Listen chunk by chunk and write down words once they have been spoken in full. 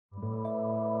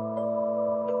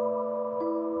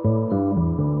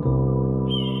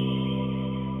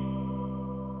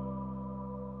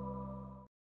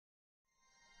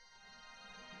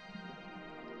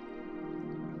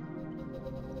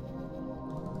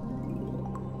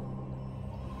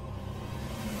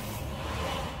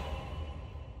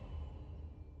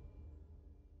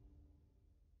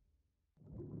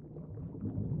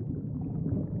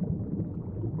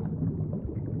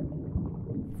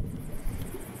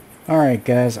Alright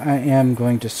guys, I am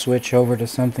going to switch over to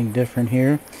something different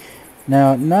here.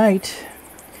 Now at night,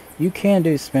 you can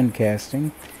do spin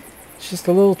casting. It's just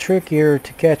a little trickier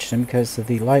to catch them because of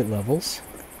the light levels.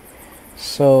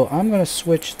 So I'm going to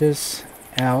switch this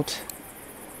out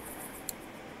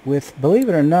with, believe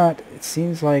it or not, it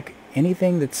seems like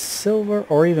anything that's silver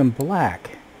or even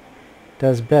black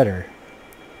does better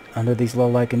under these low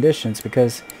light conditions,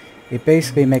 because it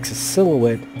basically makes a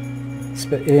silhouette,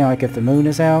 you know, like if the moon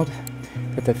is out,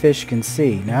 that the fish can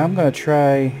see. Now I'm going to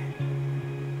try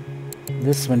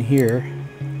this one here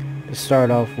to start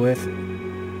off with,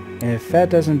 and if that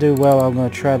doesn't do well, I'm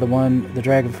going to try the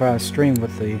dragonfly stream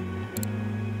with the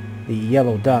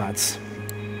yellow dots.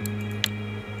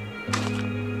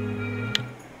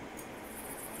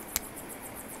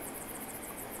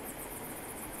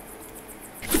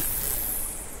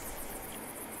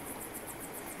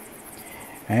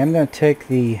 I am going to take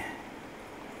the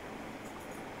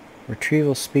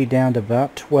retrieval speed down to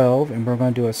about 12, and we're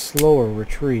going to do a slower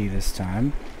retrieve this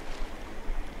time.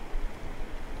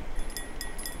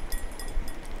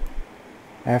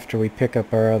 After we pick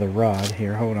up our other rod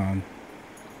here, hold on.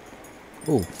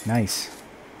 Ooh, nice.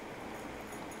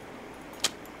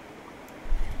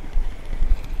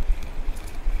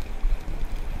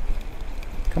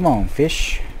 Come on,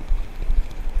 fish.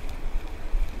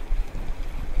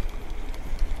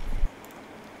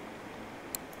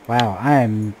 Wow,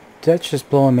 that's just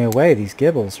blowing me away. These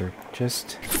gibbles are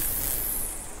just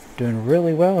doing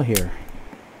really well here.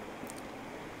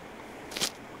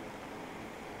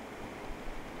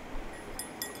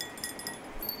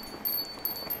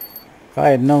 If I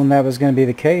had known that was going to be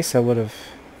the case, I would have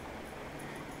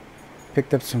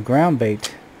picked up some ground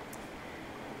bait.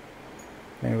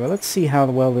 Anyway, let's see how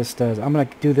well this does. I'm going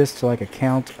to do this to like a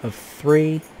count of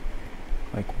 3.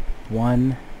 Like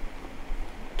 1,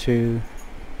 2,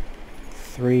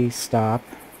 3, stop.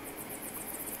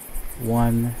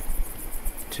 1,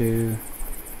 2,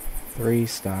 3,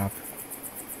 stop.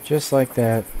 Just like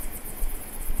that.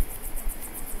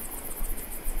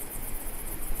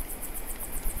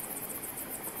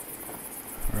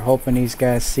 We're hoping these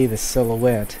guys see the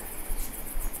silhouette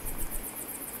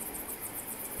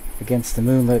against the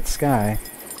moonlit sky.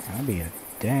 That'll be a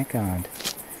daggone.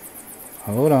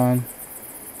 Hold on.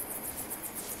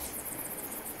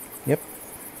 Yep.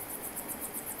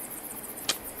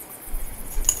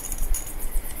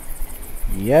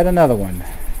 Yet another one.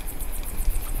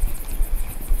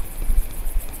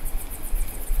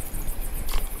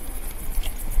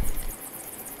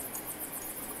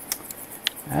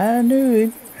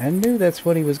 I knew that's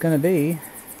what he was going to be.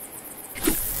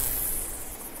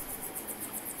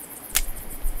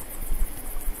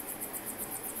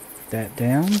 Put that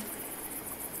down.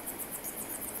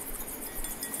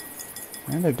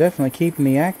 And they're definitely keeping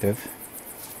me active.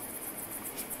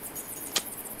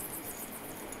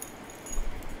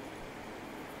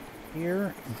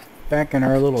 Here, back in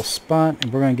our little spot,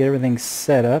 and we're going to get everything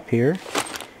set up here.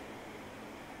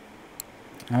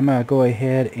 I'm going to go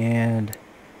ahead and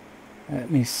let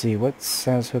me see, what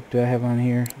size hook do I have on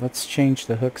here? Let's change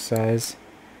the hook size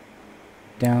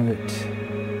down at,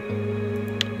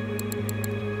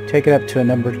 take it up to a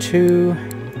number 2,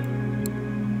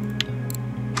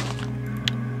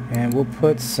 and we'll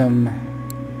put some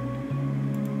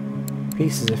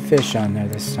pieces of fish on there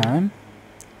this time.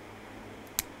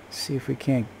 See if we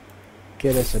can't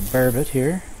get us a burbot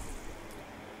here.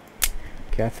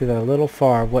 Okay, I threw that a little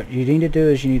far. What you need to do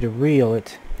is you need to reel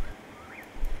it.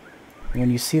 When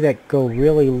you see that go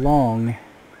really long,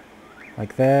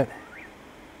 like that,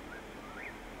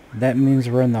 that means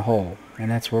we're in the hole,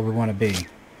 and that's where we want to be.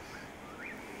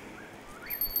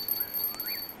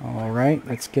 Alright,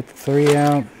 let's get the 3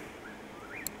 out.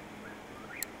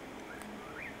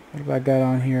 What have I got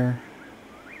on here?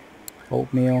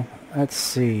 Oatmeal. Let's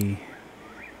see.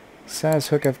 Size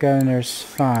hook I've got in there is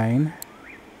fine.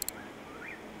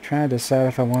 Trying to decide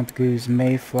if I want to use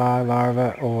mayfly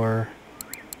larva or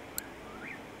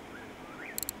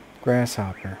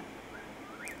grasshopper.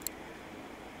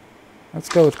 Let's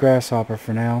go with grasshopper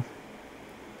for now.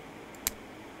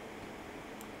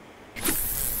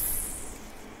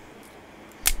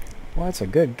 Well, that's a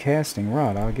good casting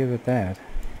rod, I'll give it that.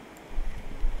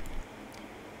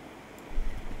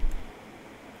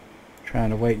 Trying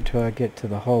to wait until I get to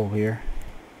the hole here.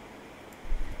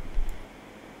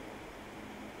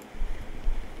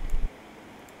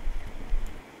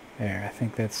 There, I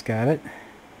think that's got it.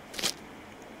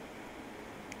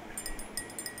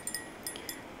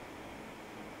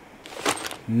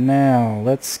 Now,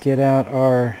 let's get out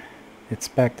our... It's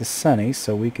back to sunny,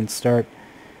 so we can start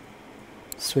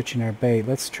switching our bait.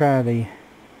 Let's try the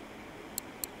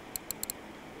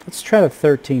Let's try the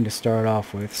 13 to start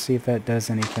off with, see if that does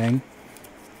anything.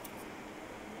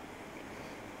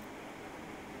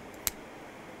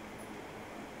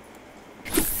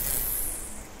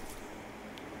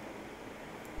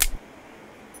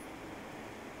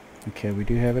 Okay, we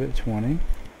do have it at 20.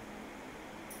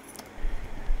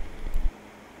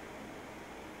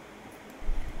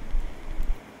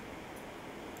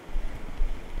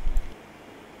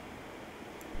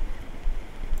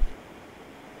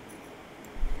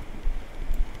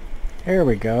 There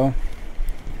we go.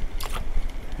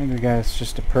 I think we got it's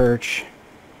just a perch.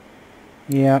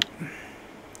 Yep.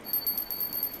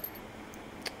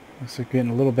 Looks like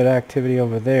getting a little bit of activity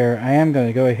over there. I am going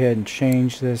to go ahead and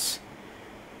change this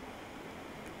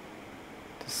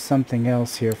to something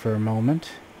else here for a moment.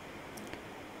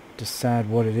 Decide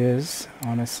what it is.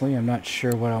 Honestly, I'm not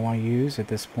sure what I want to use at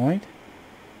this point.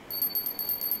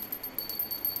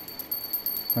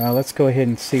 Well, let's go ahead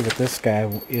and see what this guy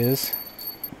is.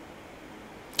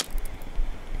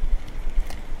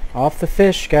 Off the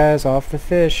fish, guys, off the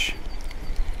fish.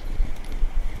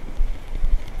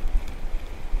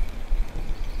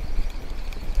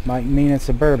 Might mean it's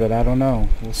a burbot, I don't know.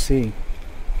 We'll see.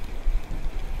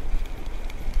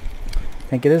 I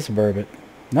think it is a burbot.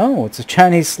 No, it's a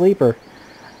Chinese sleeper.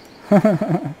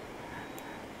 Good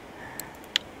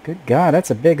God,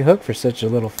 that's a big hook for such a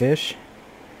little fish.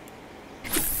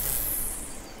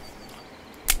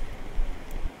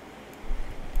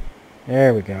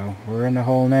 There we go. We're in the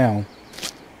hole now.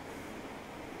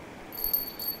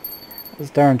 Those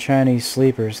darn Chinese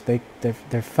sleepers, they're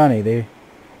funny.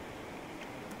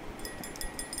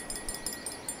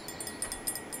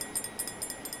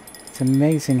 It's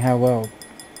amazing how well.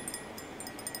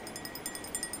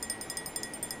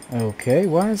 Okay,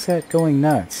 why is that going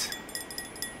nuts?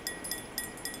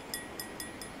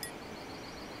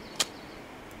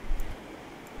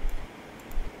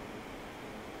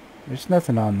 There's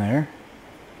nothing on there.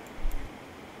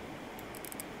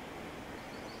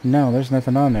 No, there's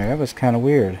nothing on there. That was kind of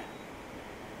weird.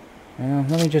 Well,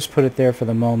 let me just put it there for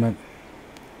the moment.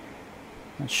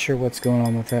 Not sure what's going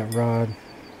on with that rod.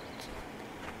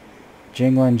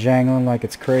 Jingling, jangling like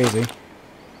it's crazy.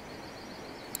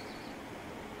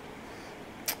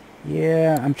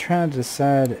 Yeah, I'm trying to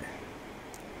decide,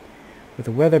 with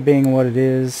the weather being what it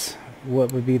is,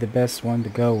 what would be the best one to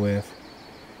go with.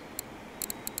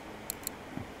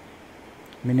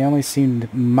 I mean, they only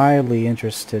seemed mildly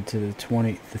interested to the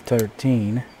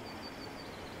 13.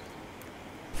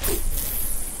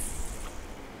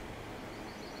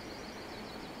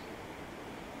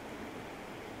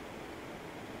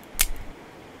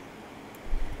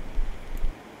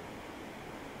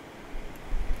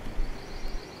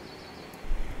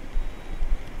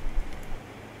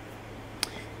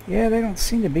 Yeah, they don't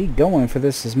seem to be going for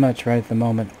this as much right at the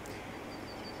moment.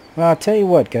 Well, I'll tell you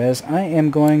what, guys. I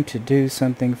am going to do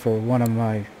something for one of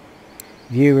my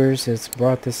viewers that's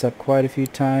brought this up quite a few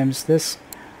times. This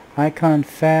icon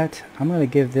fat, I'm going to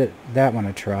give that one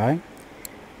a try.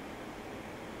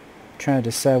 Trying to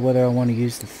decide whether I want to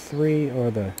use the 3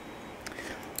 or the...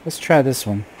 Let's try this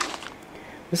one.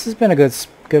 This has been a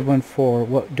good one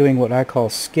for doing what I call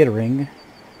skittering.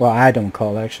 Well, I don't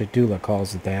call it. Actually, Dula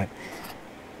calls it that.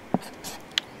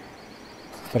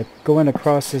 But going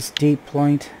across this deep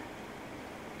point,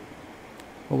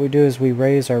 what we do is we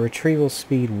raise our retrieval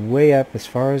speed way up as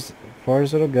far as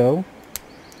it'll go.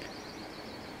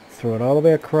 Throw it all the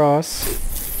way across.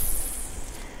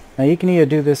 Now you can either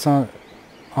do this on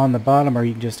the bottom, or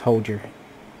you can just hold it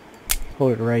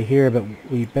right here, but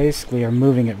we basically are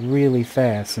moving it really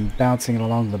fast and bouncing it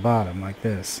along the bottom like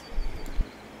this.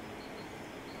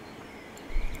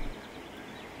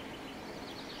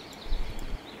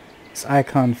 This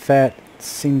icon fat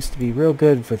seems to be real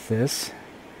good with this.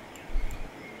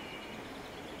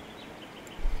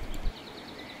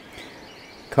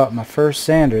 Caught my first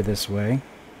sander this way.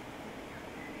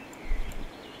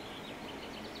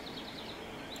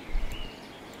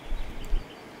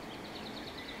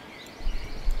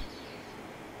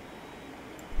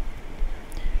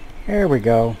 There we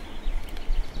go.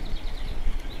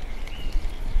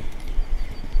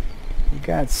 We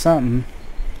got something.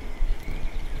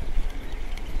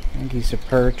 I think he's a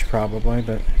perch probably,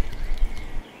 but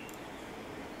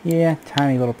yeah,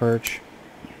 tiny little perch.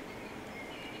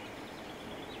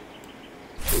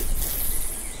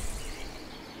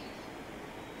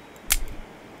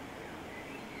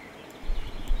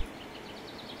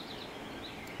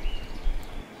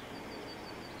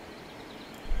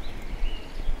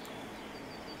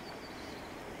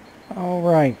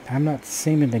 Alright, I'm not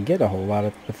seeming to get a whole lot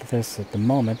with this at the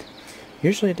moment.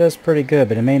 Usually it does pretty good,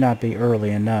 but it may not be early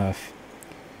enough.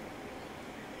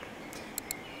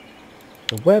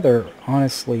 The weather,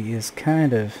 honestly, is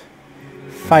kind of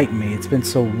fighting me. It's been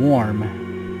so warm.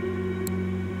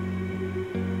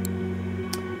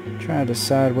 I'm trying to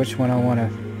decide which one I want to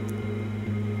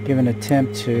give an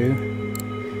attempt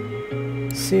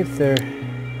to. See if their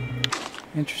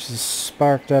interest is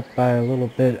sparked up by a little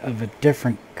bit of a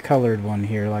different colored one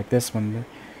here, like this one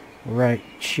right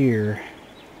here.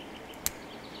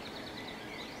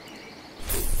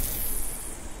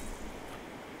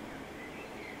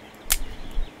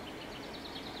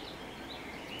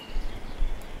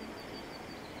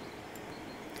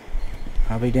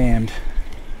 I'll be damned.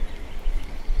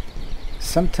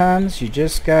 Sometimes you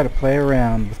just gotta play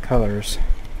around with colors.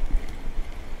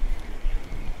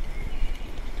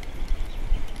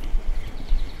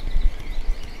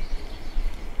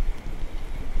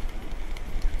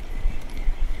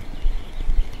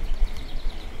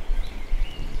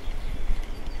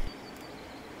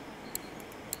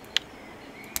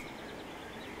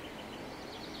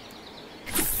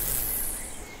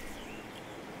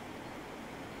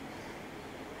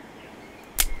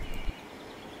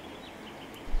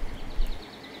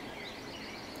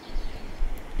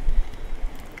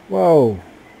 Whoa!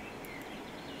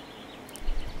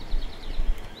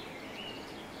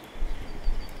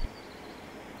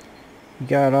 He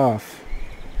got off.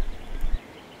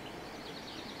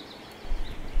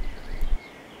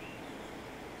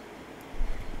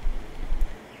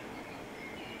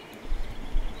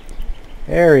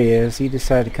 There he is. He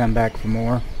decided to come back for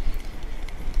more.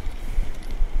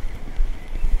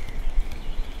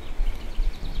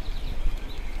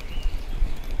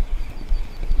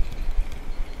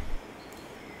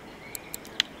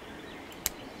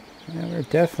 Yeah, we're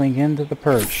definitely into the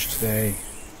perch today.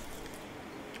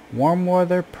 Warm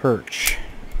weather perch.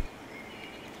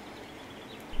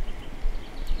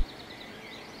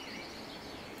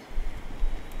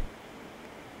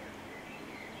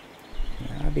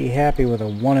 I'd be happy with a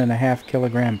 1.5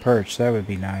 kilogram perch. That would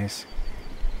be nice.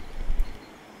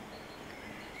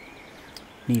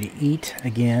 Need to eat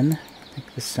again. I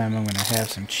think this time I'm going to have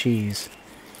some cheese.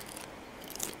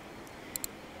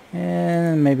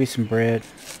 And maybe some bread.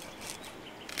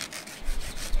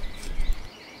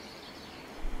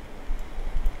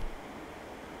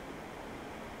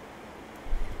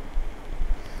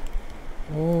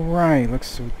 Alright,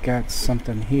 looks like we got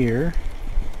something here.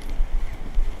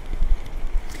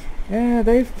 Yeah,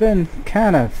 they've been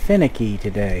kind of finicky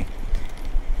today.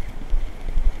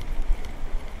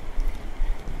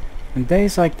 On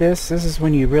days like this is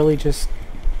when you really just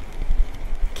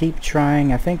keep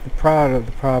trying. I think the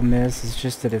problem is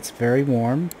just that it's very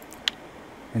warm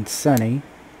and sunny.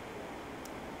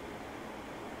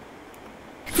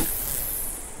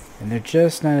 And they're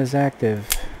just not as active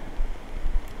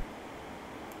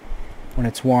when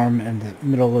it's warm in the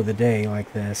middle of the day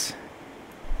like this.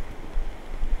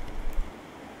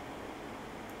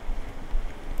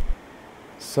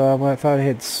 So I thought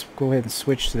I'd go ahead and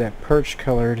switch to that perch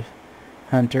colored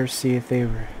hunter, see if they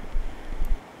were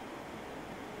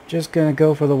just gonna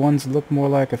go for the ones that look more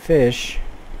like a fish.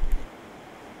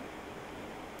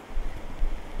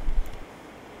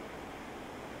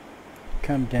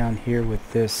 Come down here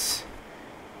with this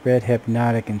red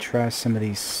hypnotic and try some of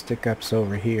these stick-ups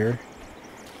over here.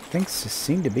 Things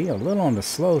seem to be a little on the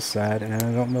slow side, and I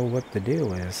don't know what the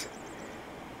deal is.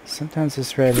 Sometimes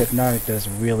this red hypnotic does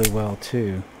really well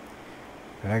too,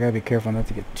 but I gotta be careful not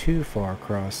to get too far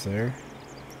across there.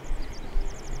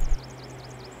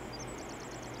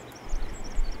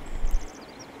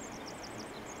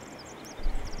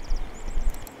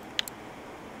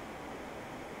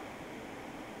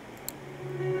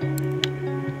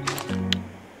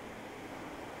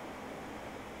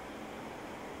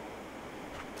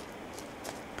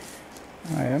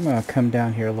 Alright, I'm going to come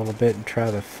down here a little bit and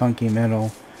try the funky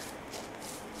minnow.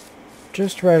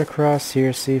 Just right across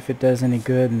here, see if it does any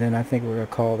good, and then I think we're going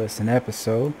to call this an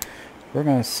episode. We're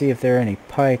going to see if there are any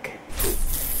pike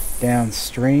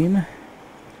downstream.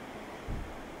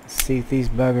 See if these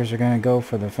buggers are going to go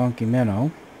for the funky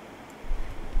minnow.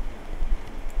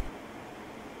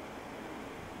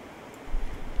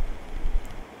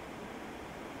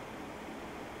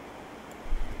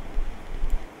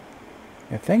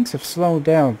 Yeah, things have slowed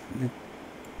down.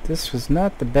 This was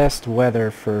not the best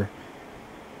weather for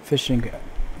fishing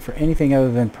for anything other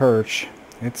than perch.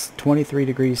 It's 23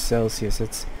 degrees Celsius.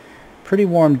 It's a pretty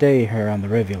warm day here on the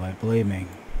rivulet, believe me.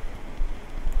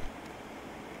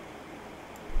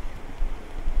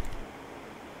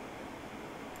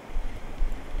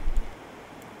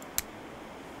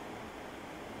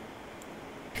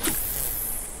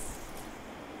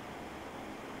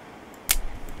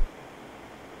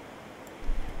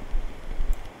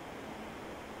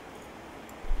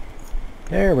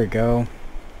 There we go.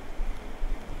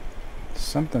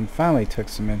 Something finally took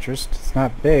some interest. It's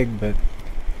not big, but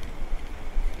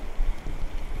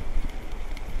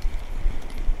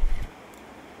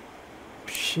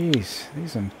jeez, these are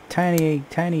some tiny,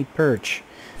 tiny perch.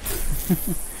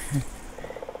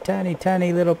 Tiny,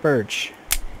 tiny little perch.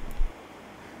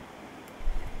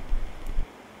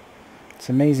 It's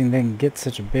amazing they can get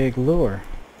such a big lure.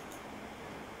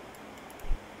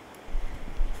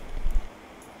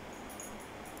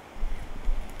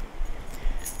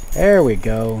 There we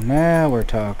go. Now we're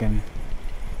talking.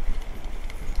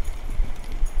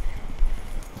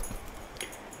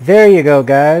 There you go,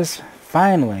 guys.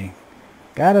 Finally.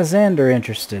 Got a Xander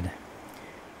interested.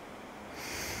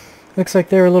 Looks like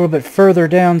they're a little bit further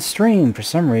downstream for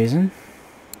some reason.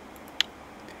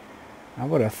 I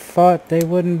would have thought they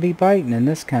wouldn't be biting in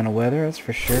this kind of weather, that's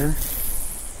for sure.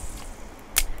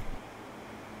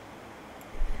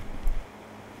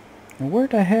 And where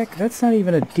the heck? That's not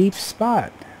even a deep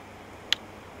spot.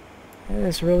 That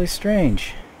is really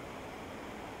strange.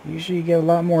 Usually you get a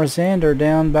lot more Xander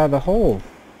down by the hole.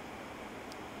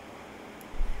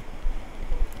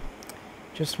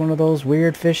 Just one of those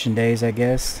weird fishing days, I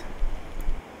guess.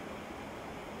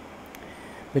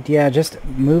 But yeah, just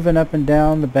moving up and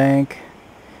down the bank,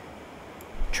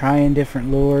 trying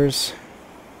different lures.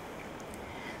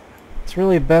 It's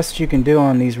really the best you can do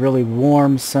on these really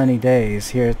warm, sunny days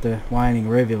here at the Winding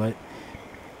Rivulet.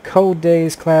 Cold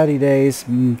days, cloudy days,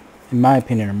 in my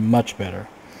opinion, are much better.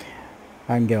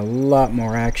 I can get a lot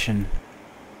more action.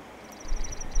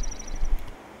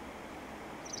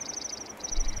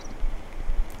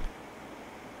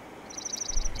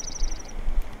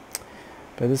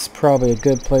 But this is probably a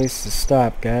good place to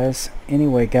stop, guys.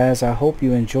 Anyway, guys, I hope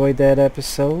you enjoyed that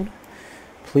episode.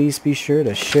 Please be sure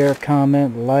to share,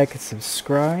 comment, like, and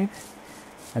subscribe.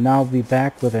 And I'll be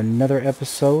back with another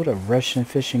episode of Russian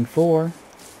Fishing 4.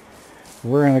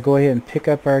 We're going to go ahead and pick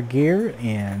up our gear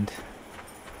and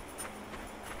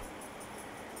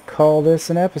call this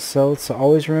an episode. So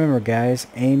always remember, guys,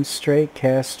 aim straight,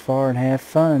 cast far, and have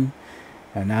fun.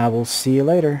 And I will see you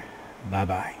later.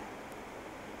 Bye-bye.